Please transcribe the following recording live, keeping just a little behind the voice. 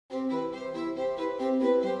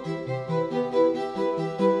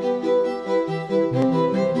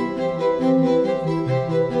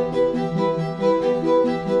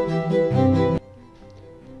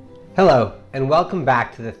Hello, and welcome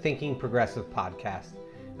back to the Thinking Progressive podcast.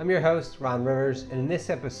 I'm your host, Ron Rivers, and in this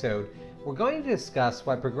episode, we're going to discuss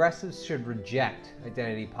why progressives should reject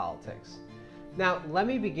identity politics. Now, let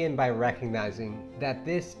me begin by recognizing that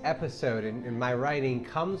this episode in my writing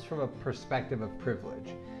comes from a perspective of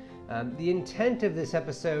privilege. The intent of this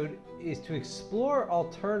episode is to explore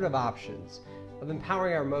alternative options of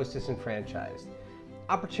empowering our most disenfranchised.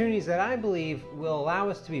 Opportunities that I believe will allow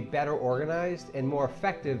us to be better organized and more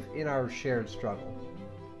effective in our shared struggle.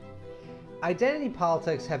 Identity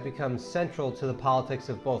politics have become central to the politics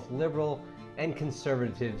of both liberal and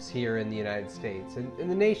conservatives here in the United States, and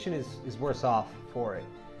the nation is worse off for it.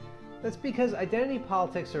 That's because identity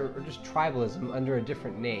politics are just tribalism under a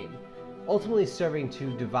different name, ultimately serving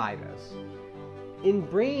to divide us. In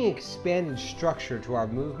bringing expanded structure to our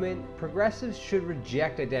movement, progressives should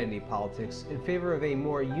reject identity politics in favor of a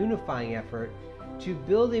more unifying effort to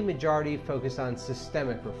build a majority focused on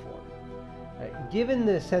systemic reform. Given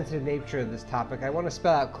the sensitive nature of this topic, I want to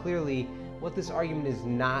spell out clearly what this argument is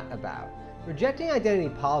not about. Rejecting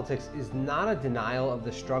identity politics is not a denial of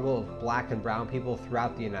the struggle of Black and brown people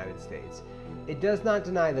throughout the United States. It does not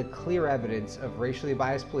deny the clear evidence of racially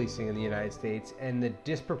biased policing in the United States and the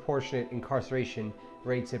disproportionate incarceration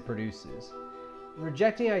rates it produces.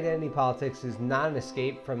 Rejecting identity politics is not an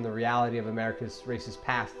escape from the reality of America's racist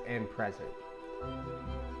past and present.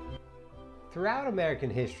 Throughout American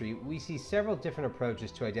history, we see several different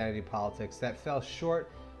approaches to identity politics that fell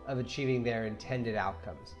short of achieving their intended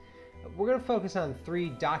outcomes. We're going to focus on 3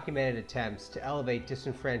 documented attempts to elevate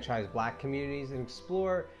disenfranchised Black communities and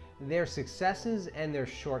explore their successes and their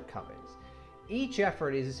shortcomings. Each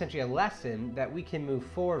effort is essentially a lesson that we can move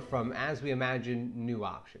forward from as we imagine new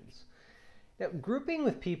options. Now, grouping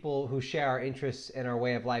with people who share our interests and our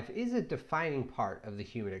way of life is a defining part of the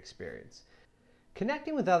human experience.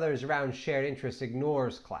 Connecting with others around shared interests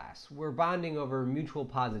ignores class. We're bonding over mutual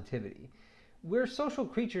positivity. We're social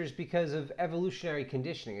creatures because of evolutionary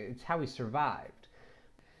conditioning. It's how we survived.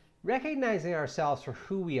 Recognizing ourselves for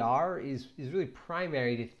who we are is really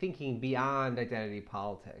primary to thinking beyond identity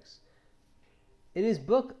politics. In his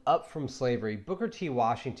book, Up From Slavery, Booker T.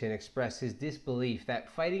 Washington expressed his disbelief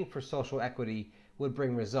that fighting for social equity would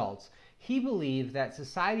bring results. He believed that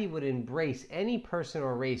society would embrace any person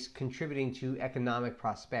or race contributing to economic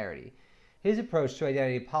prosperity. His approach to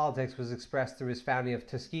identity politics was expressed through his founding of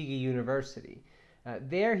Tuskegee University.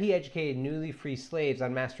 There he educated newly free slaves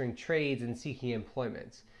on mastering trades and seeking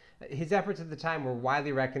employment. His efforts at the time were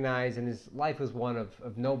widely recognized and his life was one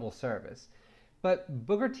of noble service. But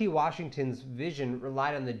Booker T. Washington's vision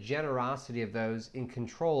relied on the generosity of those in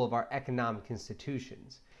control of our economic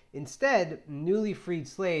institutions. Instead, newly freed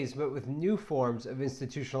slaves met with new forms of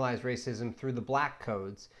institutionalized racism through the Black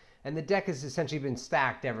codes, and the deck has essentially been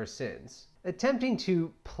stacked ever since. Attempting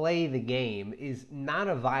to play the game is not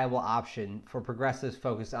a viable option for progressives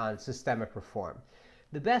focused on systemic reform.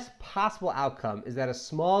 The best possible outcome is that a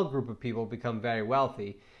small group of people become very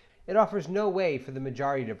wealthy. It offers no way for the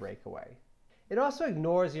majority to break away. It also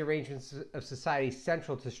ignores the arrangements of society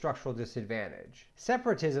central to structural disadvantage.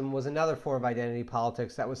 Separatism was another form of identity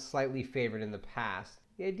politics that was slightly favored in the past.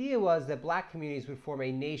 The idea was that Black communities would form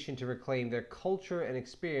a nation to reclaim their culture and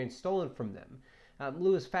experience stolen from them.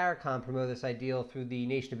 Louis Farrakhan promoted this ideal through the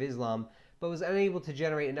Nation of Islam, but was unable to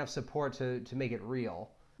generate enough support to make it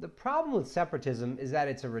real. The problem with separatism is that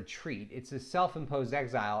it's a retreat, it's a self-imposed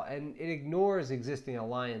exile, and it ignores existing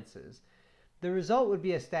alliances. The result would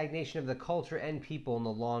be a stagnation of the culture and people in the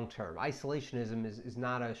long term. Isolationism is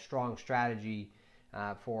not a strong strategy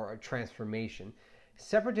for a transformation.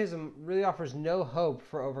 Separatism really offers no hope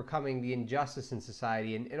for overcoming the injustice in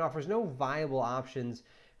society and offers no viable options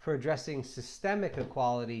for addressing systemic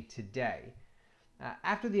inequality today.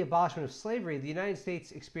 After the abolishment of slavery, the United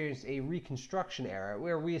States experienced a Reconstruction era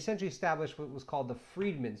where we essentially established what was called the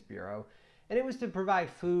Freedmen's Bureau, and it was to provide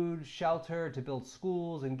food, shelter, to build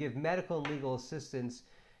schools, and give medical and legal assistance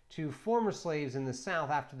to former slaves in the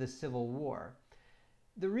South after the Civil War.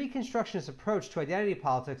 The Reconstructionist approach to identity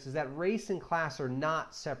politics is that race and class are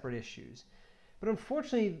not separate issues. But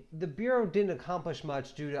unfortunately, the Bureau didn't accomplish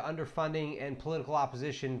much due to underfunding and political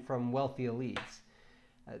opposition from wealthy elites.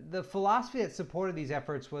 The philosophy that supported these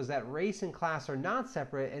efforts was that race and class are not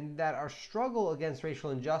separate and that our struggle against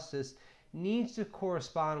racial injustice needs to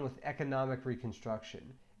correspond with economic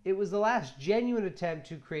reconstruction. It was the last genuine attempt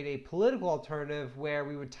to create a political alternative where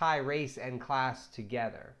we would tie race and class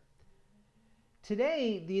together.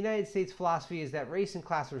 Today, the United States philosophy is that race and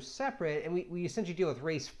class are separate, and we essentially deal with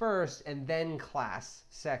race first and then class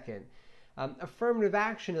second. Affirmative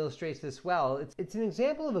action illustrates this well. It's an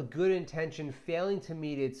example of a good intention failing to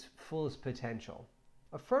meet its fullest potential.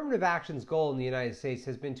 Affirmative action's goal in the United States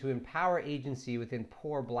has been to empower agency within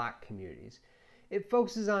poor Black communities. It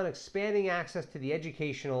focuses on expanding access to the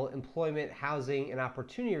educational, employment, housing, and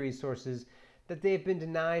opportunity resources that they have been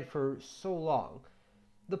denied for so long.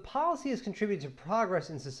 The policy has contributed to progress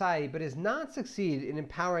in society, but has not succeeded in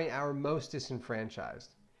empowering our most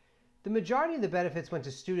disenfranchised. The majority of the benefits went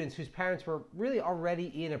to students whose parents were really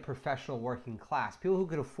already in a professional working class, people who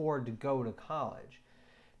could afford to go to college.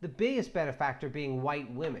 The biggest benefactor being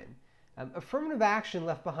white women. Affirmative action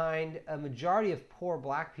left behind a majority of poor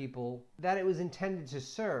Black people that it was intended to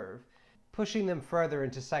serve, pushing them further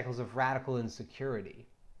into cycles of radical insecurity.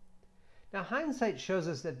 Now, hindsight shows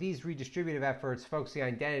us that these redistributive efforts focusing on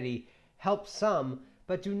identity help some,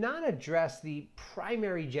 but do not address the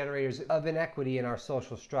primary generators of inequity in our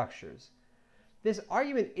social structures. This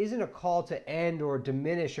argument isn't a call to end or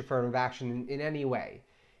diminish affirmative action in any way.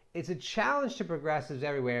 It's a challenge to progressives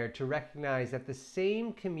everywhere to recognize that the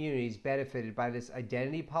same communities benefited by this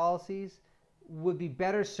identity policies would be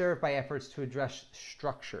better served by efforts to address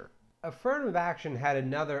structure. Affirmative action had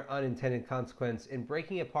another unintended consequence in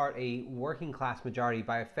breaking apart a working class majority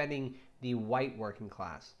by offending the white working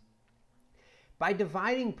class. By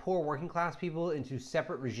dividing poor working class people into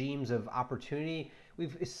separate regimes of opportunity,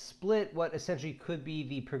 we've split what essentially could be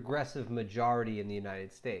the progressive majority in the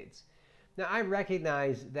United States. Now, I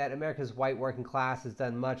recognize that America's white working class has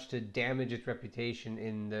done much to damage its reputation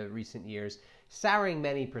in the recent years, souring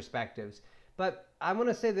many perspectives. But I want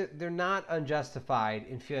to say that they're not unjustified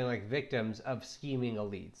in feeling like victims of scheming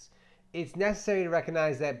elites. It's necessary to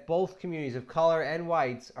recognize that both communities of color and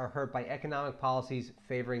whites are hurt by economic policies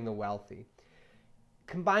favoring the wealthy.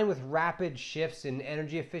 Combined with rapid shifts in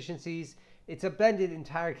energy efficiencies, it's upended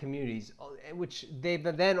entire communities, which they've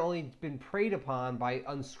then only been preyed upon by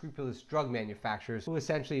unscrupulous drug manufacturers who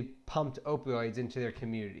essentially pumped opioids into their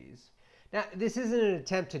communities. Now, this isn't an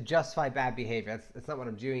attempt to justify bad behavior. That's not what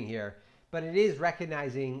I'm doing here. But it is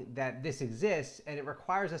recognizing that this exists, and it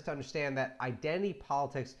requires us to understand that identity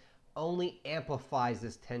politics only amplifies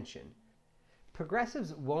this tension.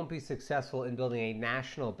 Progressives won't be successful in building a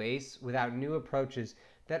national base without new approaches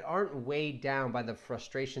that aren't weighed down by the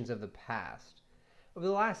frustrations of the past. Over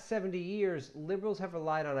the last 70 years, liberals have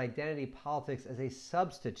relied on identity politics as a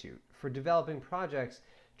substitute for developing projects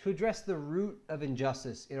to address the root of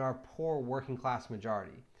injustice in our poor working class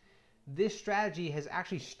majority. This strategy has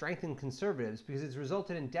actually strengthened conservatives because it's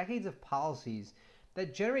resulted in decades of policies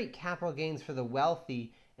that generate capital gains for the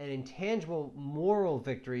wealthy and intangible moral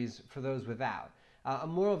victories for those without. A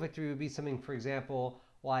moral victory would be something, for example,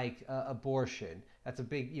 like abortion. That's a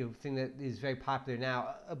big thing that is very popular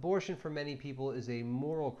now. Abortion for many people is a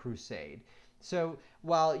moral crusade. So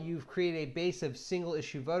while you've created a base of single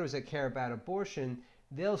issue voters that care about abortion,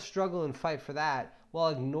 they'll struggle and fight for that while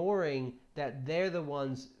ignoring that they're the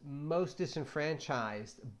ones most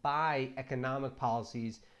disenfranchised by economic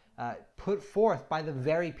policies put forth by the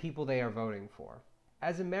very people they are voting for.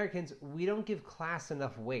 As Americans, we don't give class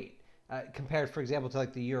enough weight compared, for example, to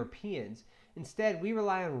like the Europeans. Instead, we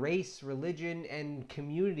rely on race, religion, and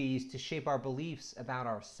communities to shape our beliefs about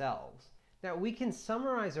ourselves. Now, we can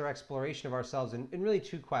summarize our exploration of ourselves in really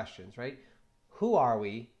two questions, right? Who are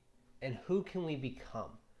we, and who can we become?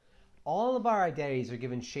 All of our identities are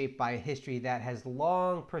given shape by a history that has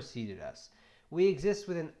long preceded us. We exist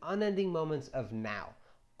within unending moments of now,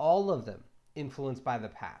 all of them influenced by the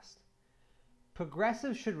past.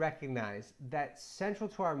 Progressives should recognize that central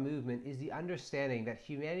to our movement is the understanding that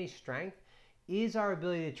humanity's strength is our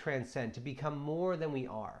ability to transcend, to become more than we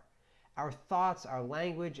are. Our thoughts, our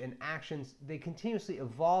language, and actions, they continuously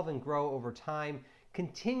evolve and grow over time,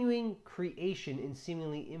 continuing creation in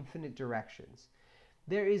seemingly infinite directions.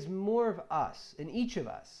 There is more of us, in each of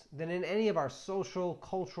us, than in any of our social,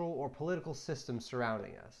 cultural, or political systems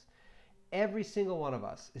surrounding us. Every single one of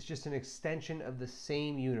us is just an extension of the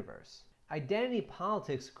same universe. Identity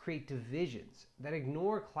politics create divisions that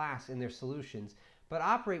ignore class in their solutions, but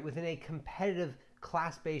operate within a competitive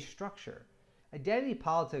class-based structure. Identity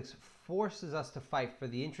politics forces us to fight for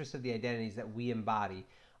the interests of the identities that we embody,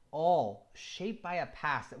 all shaped by a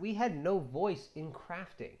past that we had no voice in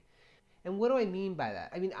crafting. And what do I mean by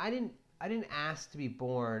that? I mean, I didn't ask to be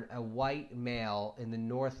born a white male in the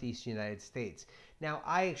Northeast United States. Now,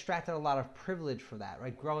 I extracted a lot of privilege for that,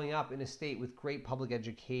 right? Growing up in a state with great public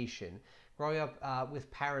education, growing up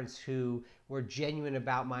with parents who were genuine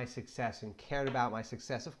about my success and cared about my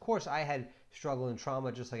success. Of course, I had struggle and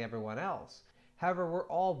trauma just like everyone else. However, we're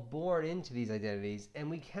all born into these identities, and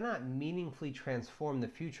we cannot meaningfully transform the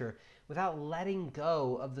future without letting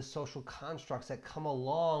go of the social constructs that come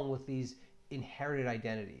along with these inherited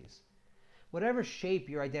identities. Whatever shape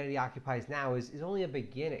your identity occupies now is only a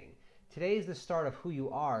beginning. Today is the start of who you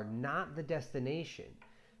are, not the destination.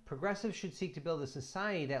 Progressives should seek to build a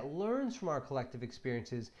society that learns from our collective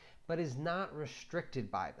experiences, but is not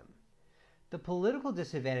restricted by them. The political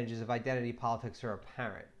disadvantages of identity politics are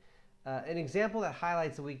apparent. An example that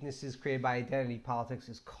highlights the weaknesses created by identity politics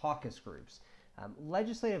is caucus groups.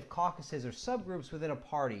 Legislative caucuses are subgroups within a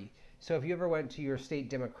party. So if you ever went to your state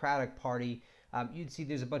Democratic Party, you'd see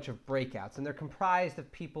there's a bunch of breakouts, and they're comprised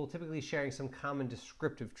of people typically sharing some common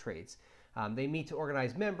descriptive traits. They meet to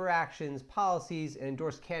organize member actions, policies, and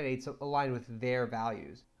endorse candidates aligned with their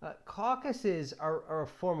values. Caucuses are a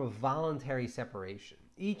form of voluntary separation.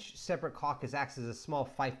 Each separate caucus acts as a small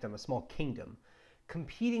fiefdom, a small kingdom,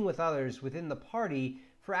 competing with others within the party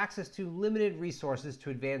for access to limited resources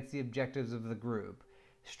to advance the objectives of the group.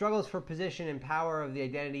 Struggles for position and power of the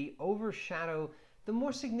identity overshadow the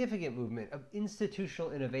more significant movement of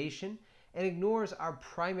institutional innovation and ignores our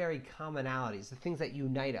primary commonalities, the things that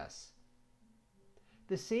unite us.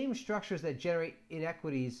 The same structures that generate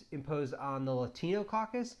inequities imposed on the Latino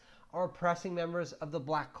caucus are oppressing members of the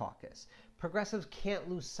Black caucus. Progressives can't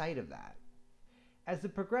lose sight of that. As the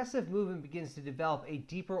progressive movement begins to develop a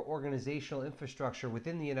deeper organizational infrastructure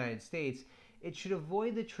within the United States, it should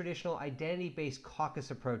avoid the traditional identity-based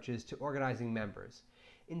caucus approaches to organizing members.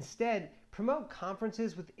 Instead, promote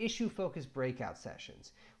conferences with issue-focused breakout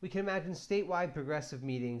sessions. We can imagine statewide progressive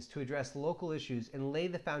meetings to address local issues and lay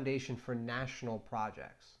the foundation for national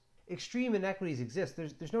projects. Extreme inequities exist,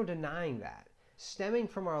 there's no denying that, stemming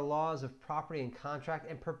from our laws of property and contract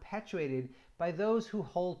and perpetuated by those who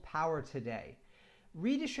hold power today.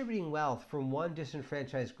 Redistributing wealth from one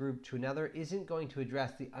disenfranchised group to another isn't going to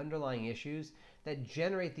address the underlying issues that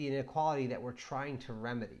generate the inequality that we're trying to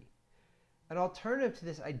remedy. An alternative to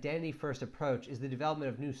this identity-first approach is the development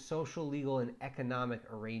of new social, legal, and economic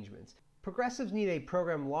arrangements. Progressives need a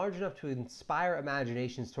program large enough to inspire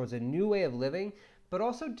imaginations towards a new way of living, but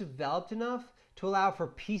also developed enough to allow for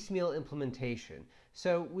piecemeal implementation.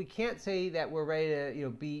 So we can't say that we're ready to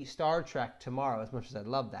be Star Trek tomorrow, as much as I'd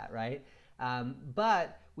love that, right?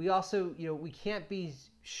 But we also, we can't be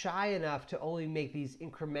shy enough to only make these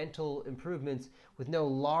incremental improvements with no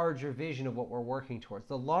larger vision of what we're working towards.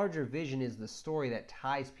 The larger vision is the story that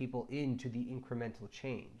ties people into the incremental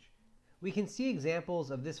change. We can see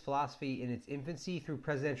examples of this philosophy in its infancy through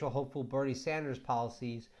presidential hopeful Bernie Sanders'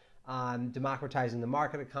 policies on democratizing the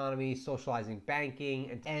market economy, socializing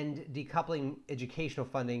banking, and decoupling educational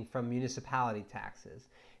funding from municipality taxes.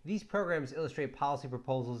 These programs illustrate policy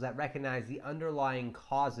proposals that recognize the underlying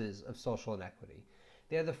causes of social inequity.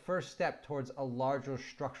 They are the first step towards a larger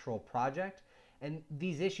structural project, and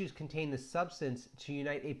these issues contain the substance to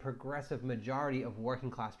unite a progressive majority of working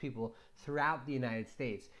class people throughout the United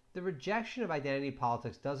States. The rejection of identity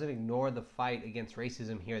politics doesn't ignore the fight against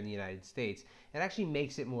racism here in the United States. It actually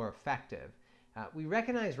makes it more effective. We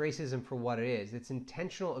recognize racism for what it is. It's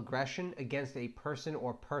intentional aggression against a person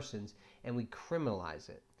or persons, and we criminalize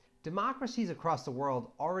it. Democracies across the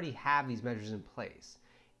world already have these measures in place.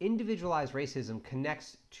 Individualized racism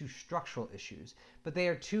connects to structural issues, but they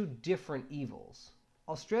are two different evils.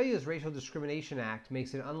 Australia's Racial Discrimination Act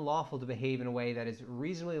makes it unlawful to behave in a way that is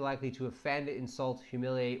reasonably likely to offend, insult,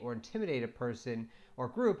 humiliate, or intimidate a person or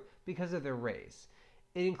group because of their race.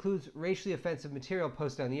 It includes racially offensive material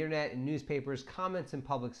posted on the internet, in newspapers, comments in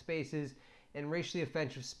public spaces, and racially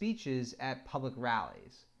offensive speeches at public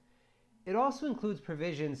rallies. It also includes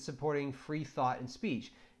provisions supporting free thought and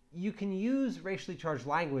speech. You can use racially charged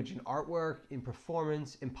language in artwork, in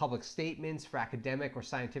performance, in public statements for academic or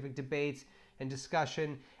scientific debates and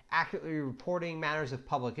discussion, accurately reporting matters of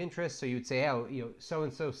public interest. So you would say,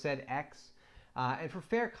 so-and-so said X, and for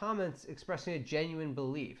fair comments expressing a genuine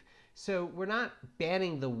belief. So we're not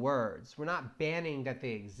banning the words. We're not banning that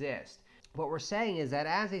they exist. What we're saying is that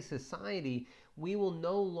as a society, we will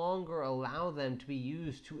no longer allow them to be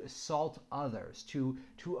used to assault others, to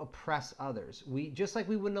oppress others. Just like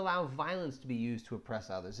we wouldn't allow violence to be used to oppress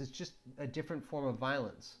others. It's just a different form of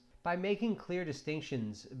violence. By making clear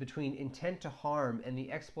distinctions between intent to harm and the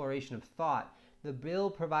exploration of thought, the bill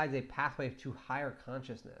provides a pathway to higher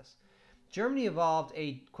consciousness. Germany evolved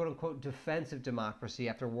a quote-unquote defensive democracy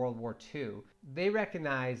after World War II. They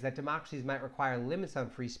recognized that democracies might require limits on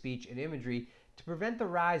free speech and imagery to prevent the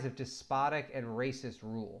rise of despotic and racist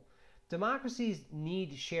rule. Democracies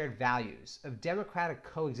need shared values of democratic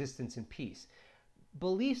coexistence and peace.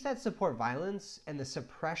 Beliefs that support violence and the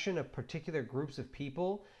suppression of particular groups of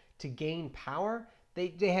people to gain power,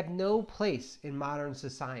 they have no place in modern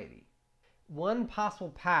society. One possible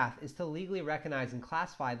path is to legally recognize and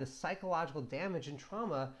classify the psychological damage and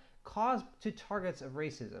trauma caused to targets of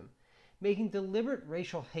racism. making deliberate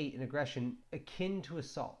racial hate and aggression akin to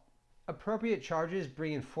assault. Appropriate charges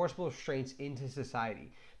bring enforceable restraints into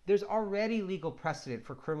society. There's already legal precedent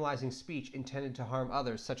for criminalizing speech intended to harm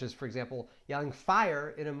others, such as, for example, yelling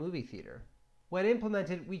fire in a movie theater. When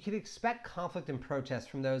implemented, we can expect conflict and protest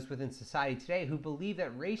from those within society today who believe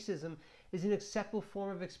that racism is an acceptable form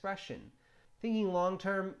of expression. Thinking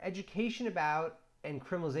long-term, education about and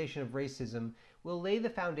criminalization of racism will lay the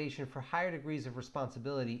foundation for higher degrees of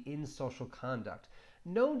responsibility in social conduct.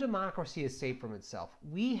 No democracy is safe from itself.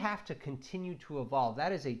 We have to continue to evolve.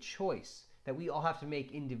 That is a choice that we all have to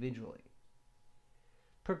make individually.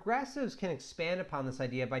 Progressives can expand upon this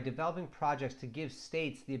idea by developing projects to give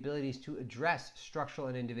states the abilities to address structural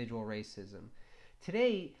and individual racism.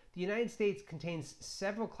 Today, the United States contains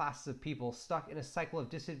several classes of people stuck in a cycle of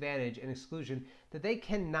disadvantage and exclusion that they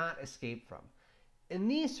cannot escape from. In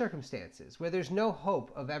these circumstances, where there's no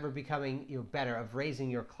hope of ever becoming better, of raising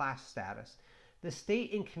your class status, the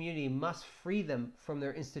state and community must free them from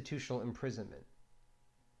their institutional imprisonment.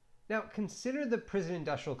 Now, consider the prison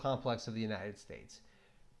industrial complex of the United States.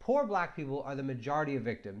 Poor black people are the majority of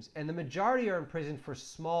victims, and the majority are imprisoned for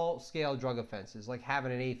small-scale drug offenses, like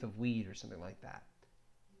having an eighth of weed or something like that.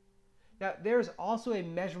 Now, there is also a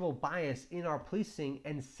measurable bias in our policing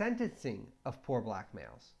and sentencing of poor black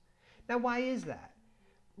males. Now, why is that?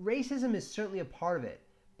 Racism is certainly a part of it,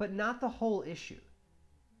 but not the whole issue.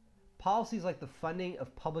 Policies like the funding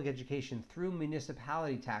of public education through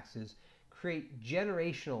municipality taxes create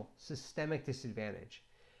generational systemic disadvantage.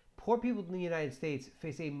 Poor people in the United States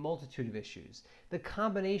face a multitude of issues, the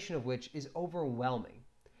combination of which is overwhelming.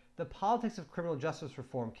 The politics of criminal justice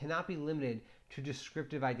reform cannot be limited to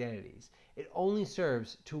descriptive identities. It only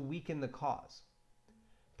serves to weaken the cause.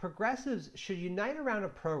 Progressives should unite around a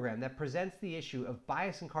program that presents the issue of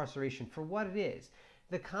bias incarceration for what it is,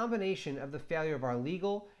 the combination of the failure of our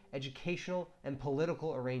legal, educational, and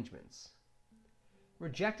political arrangements.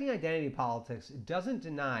 Rejecting identity politics doesn't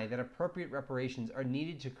deny that appropriate reparations are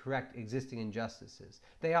needed to correct existing injustices.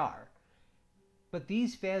 They are. But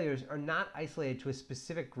these failures are not isolated to a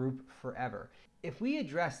specific group forever. If we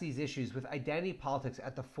address these issues with identity politics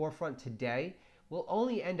at the forefront today, we'll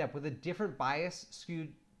only end up with a different bias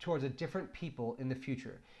skewed towards a different people in the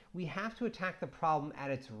future. We have to attack the problem at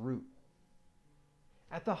its root.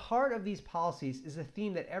 At the heart of these policies is the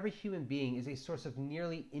theme that every human being is a source of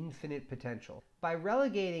nearly infinite potential. By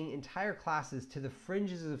relegating entire classes to the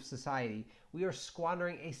fringes of society, we are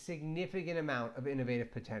squandering a significant amount of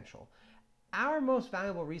innovative potential. Our most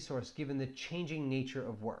valuable resource given the changing nature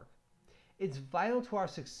of work. It's vital to our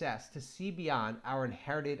success to see beyond our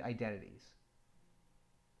inherited identities.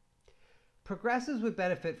 Progressives would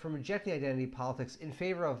benefit from rejecting identity politics in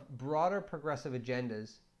favor of broader progressive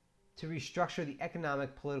agendas to restructure the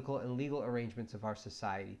economic, political, and legal arrangements of our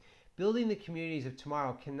society. Building the communities of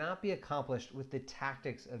tomorrow cannot be accomplished with the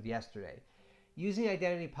tactics of yesterday. Using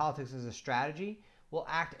identity politics as a strategy will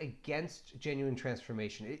act against genuine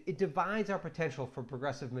transformation. It divides our potential for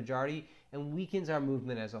progressive majority and weakens our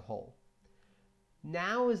movement as a whole.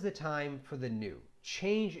 Now is the time for the new.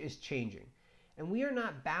 Change is changing, and we are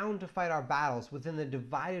not bound to fight our battles within the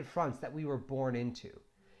divided fronts that we were born into.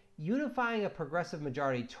 Unifying a progressive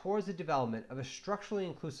majority towards the development of a structurally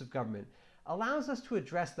inclusive government allows us to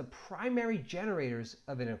address the primary generators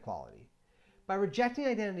of inequality. By rejecting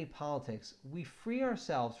identity politics, we free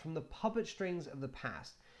ourselves from the puppet strings of the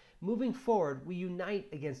past. Moving forward, we unite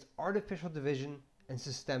against artificial division and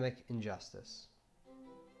systemic injustice.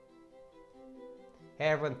 Hey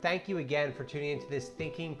everyone, thank you again for tuning into this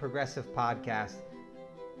Thinking Progressive podcast.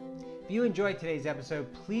 If you enjoyed today's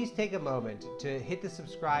episode, please take a moment to hit the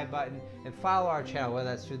subscribe button and follow our channel, whether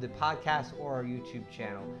that's through the podcast or our YouTube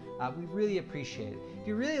channel. We really appreciate it. If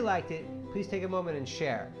you really liked it, please take a moment and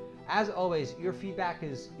share. As always, your feedback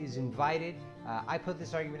is invited. I put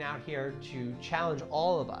this argument out here to challenge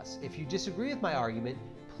all of us. If you disagree with my argument,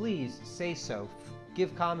 please say so.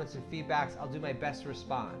 Give comments and feedbacks. I'll do my best to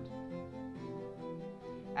respond.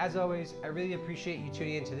 As always, I really appreciate you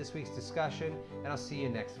tuning into this week's discussion, and I'll see you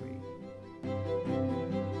next week.